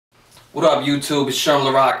What up YouTube, it's Sherm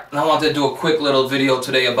LaRock, and I wanted to do a quick little video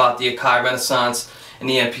today about the Akai Renaissance and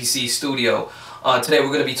the MPC Studio. Today we're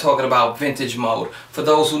going to be talking about vintage mode. For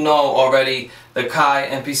those who know already, the Akai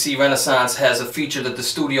MPC Renaissance has a feature that the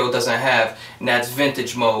Studio doesn't have, and that's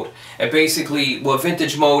vintage mode. And basically what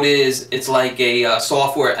vintage mode is, it's like a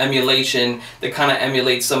software emulation that kind of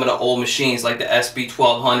emulates some of the old machines like the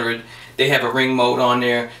SB1200. They have a ring mode on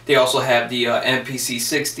there. They also have the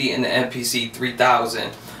MPC60 and the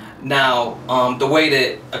MPC3000. Now, the way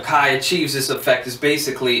that Akai achieves this effect is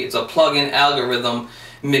basically it's a plug-in algorithm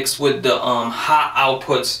mixed with the hot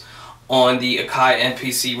outputs on the Akai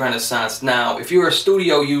MPC Renaissance. Now, if you're a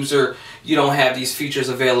Studio user, you don't have these features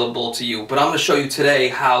available to you. But I'm going to show you today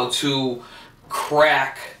how to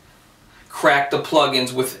crack the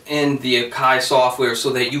plugins within the Akai software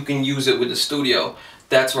so that you can use it with the Studio.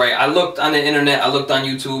 That's right. I looked on the internet, I looked on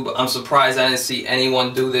YouTube. I'm surprised I didn't see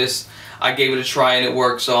anyone do this. I gave it a try and it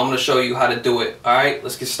worked, so I'm going to show you how to do it. Alright,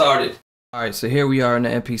 let's get started. Alright, so here we are in the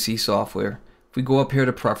MPC software. If we go up here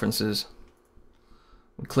to Preferences,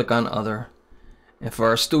 we click on Other, and for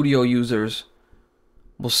our Studio users,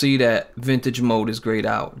 we'll see that Vintage Mode is grayed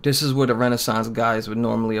out. This is where the Renaissance guys would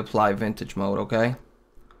normally apply Vintage Mode, okay?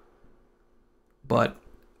 But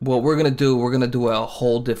what we're going to do a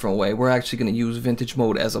whole different way. We're actually going to use Vintage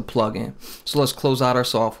Mode as a plugin. So let's close out our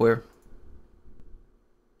software.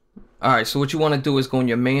 Alright, so what you want to do is go in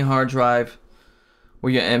your main hard drive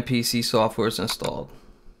where your MPC software is installed.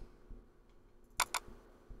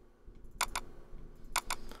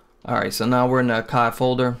 Alright, so now we're in the Akai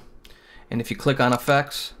folder, and if you click on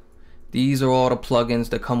Effects, these are all the plugins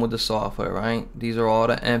that come with the software, right? These are all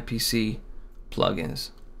the MPC plugins.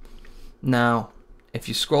 Now, if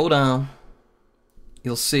you scroll down,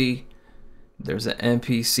 you'll see there's an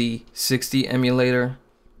MPC60 emulator.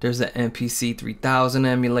 There's the MPC3000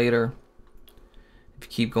 emulator. If you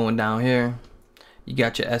keep going down here, you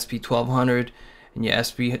got your SP1200 and your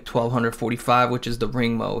SP1245, which is the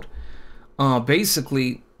ring mode.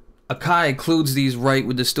 Basically, Akai includes these right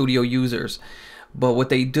with the Studio users, but what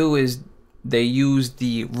they do is they use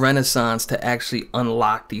the Renaissance to actually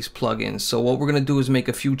unlock these plugins. So what we're gonna do is make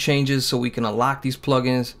a few changes so we can unlock these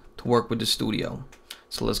plugins to work with the Studio.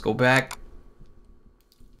 So let's go back.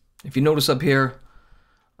 If you notice up here,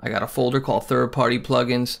 I got a folder called third-party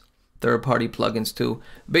plugins 2.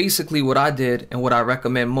 Basically what I did and what I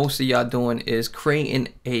recommend most of y'all doing is creating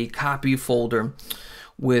a copy folder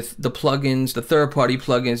with the plugins, the third-party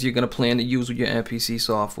plugins you're going to plan to use with your MPC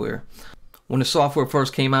software. When the software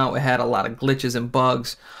first came out, it had a lot of glitches and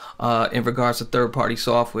bugs in regards to third-party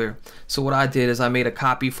software. So what I did is I made a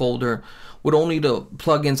copy folder with only the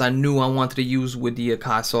plugins I knew I wanted to use with the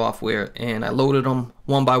Akai software, and I loaded them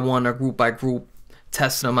one by one or group by group,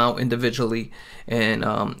 testing them out individually, and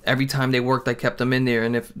every time they worked I kept them in there,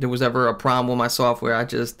 and if there was ever a problem with my software I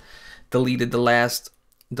just deleted the last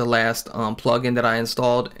plugin that I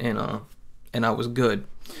installed, and I was good.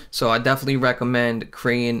 So I definitely recommend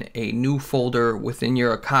creating a new folder within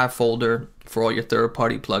your Akai folder for all your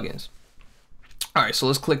third-party plugins. Alright, so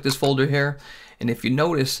let's click this folder here, and if you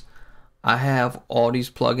notice I have all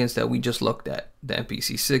these plugins that we just looked at, the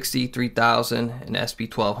MPC60, 3000, and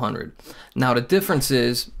SP1200. Now the difference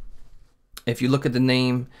is, if you look at the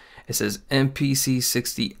name, it says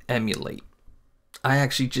MPC60 Emulate. I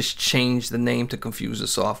actually just changed the name to confuse the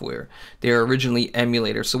software. They're originally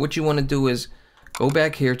emulators. So what you want to do is go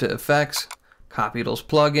back here to Effects, copy those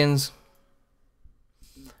plugins,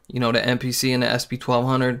 you know, the MPC and the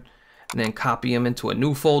SP1200, and then copy them into a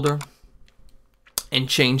new folder and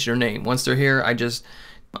change their name. Once they're here, I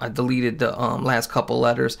deleted the last couple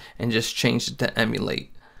letters and just changed it to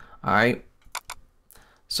Emulate. Alright,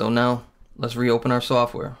 so now let's reopen our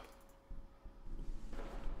software.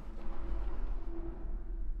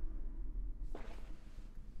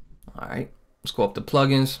 Alright, let's go up to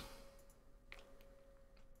plugins.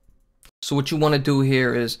 So what you want to do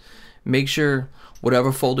here is make sure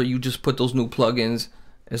whatever folder you just put those new plugins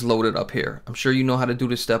is loaded up here. I'm sure you know how to do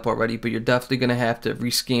this step already, but you're definitely going to have to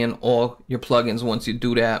rescan all your plugins once you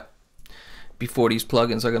do that before these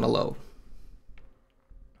plugins are going to load.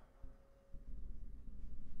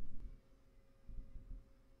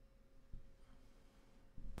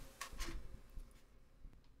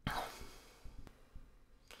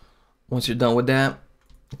 Once you're done with that,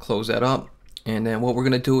 close that up, and then what we're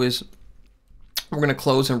going to do is we're going to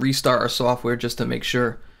close and restart our software just to make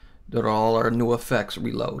sure that all our new effects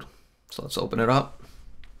reload. So let's open it up.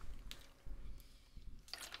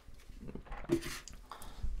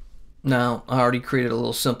 Now I already created a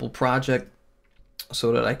little simple project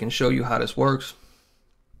so that I can show you how this works.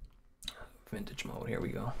 Vintage mode, here we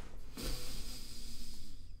go.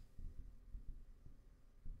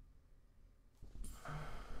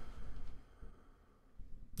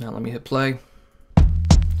 Now let me hit play.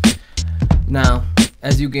 Now,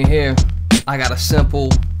 as you can hear, I got a simple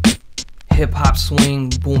hip hop swing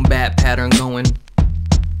boom bap pattern going.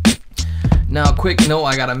 Now, a quick note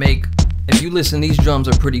I gotta make: if you listen, these drums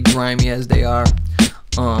are pretty grimy as they are.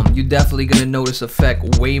 You're definitely gonna notice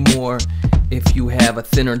effect way more if you have a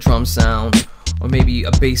thinner drum sound, or maybe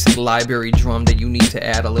a basic library drum that you need to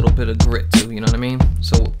add a little bit of grit to, you know what I mean?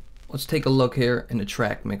 So let's take a look here in the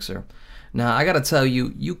track mixer. Now I gotta tell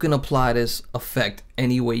you, you can apply this effect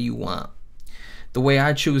any way you want. The way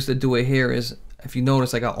I choose to do it here is, if you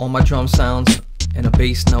notice, I got all my drum sounds and a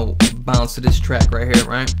bass note bounce to this track right here,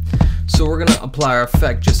 right? So we're gonna apply our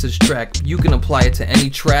effect just this track. You can apply it to any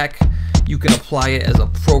track. You can apply it as a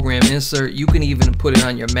program insert. You can even put it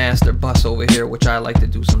on your master bus over here, which I like to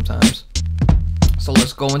do sometimes. So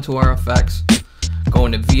let's go into our effects, go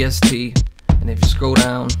into VST, and if you scroll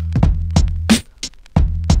down,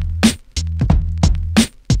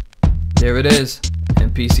 there it is.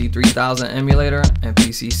 Mpc 3000 emulator,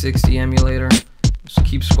 Mpc 60 emulator. Just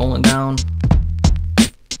keep scrolling down.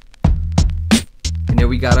 And there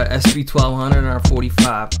we got our SP1200 and our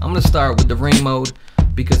 45. I'm gonna start with the ring mode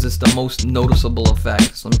because it's the most noticeable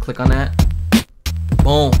effect. So let me click on that.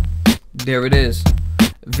 Boom. There it is.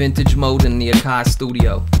 Vintage mode in the Akai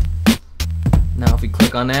Studio. Now if we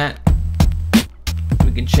click on that,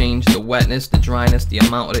 we can change the wetness, the dryness, the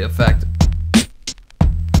amount of the effect.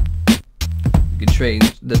 You can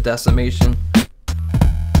change the decimation.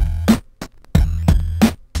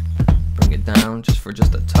 Bring it down just for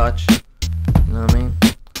just a touch. You know what I mean?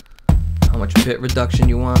 How much bit reduction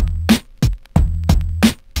you want.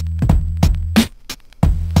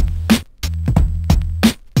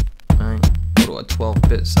 Alright, go to a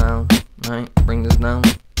 12-bit sound. Alright, bring this down.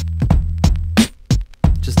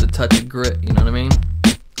 Just a touch of grit, you know what I mean?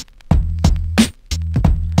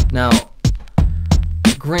 Now,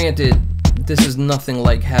 granted, this is nothing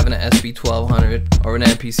like having an SP1200 or an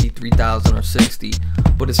Mpc 3000 or 60,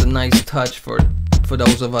 but it's a nice touch for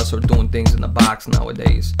those of us who are doing things in the box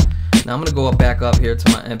nowadays. Now I'm gonna go back up here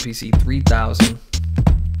to my Mpc 3000.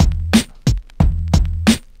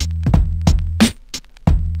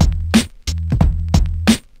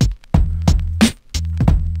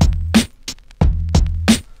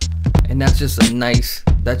 And that's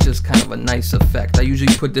just kind of a nice effect. I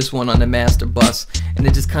usually put this one on the master bus, and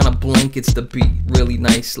it just kind of blankets the beat really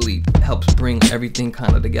nicely. It helps bring everything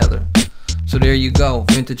kind of together. So there you go,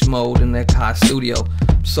 vintage mode in the Akai Studio.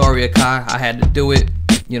 Sorry Akai, I had to do it.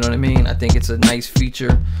 You know what I mean? I think it's a nice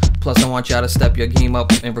feature. Plus I want y'all to step your game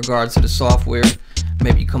up in regards to the software.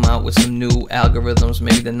 Maybe come out with some new algorithms,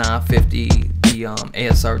 maybe the 950, the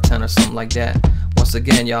ASR 10 or something like that. Once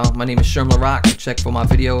again, y'all, my name is Sherm LaRock. Check for my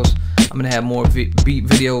videos. I'm gonna have more beat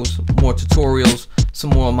videos, more tutorials, some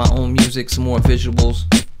more of my own music, some more visuals.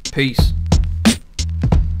 Peace.